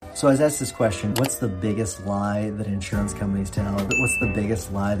So I was asked this question, what's the biggest lie that insurance companies tell? What's the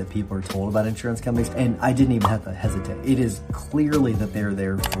biggest lie that people are told about insurance companies? And I didn't even have to hesitate. It is clearly that they're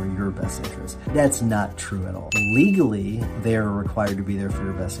there for your best interest. That's not true at all. Legally, they're required to be there for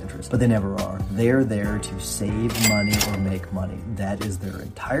your best interest, but they never are. They're there to save money or make money. That is their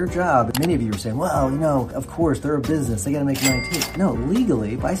entire job. Many of you are saying, well, of course, they're a business. They got to make money too. No,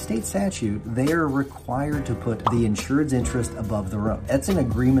 legally, by state statute, they are required to put the insured's interest above their own. That's an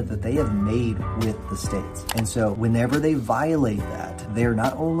agreement that they have made with the states. And so whenever they violate that, they're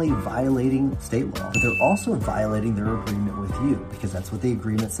not only violating state law, but they're also violating their agreement with you, because that's what the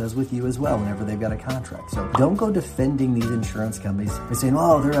agreement says with you as well whenever they've got a contract. So don't go defending these insurance companies and saying,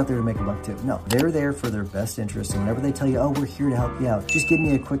 oh, they're out there to make a buck too. No, they're there for their best interest. And whenever they tell you, oh, we're here to help you out, just give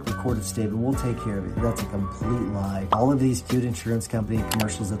me a quick recorded statement. We'll take care of you. That's a complete lie. All of these cute insurance company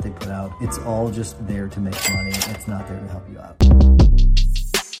commercials that they put out, it's all just there to make money. It's not there to help you out.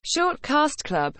 Shortcast Club.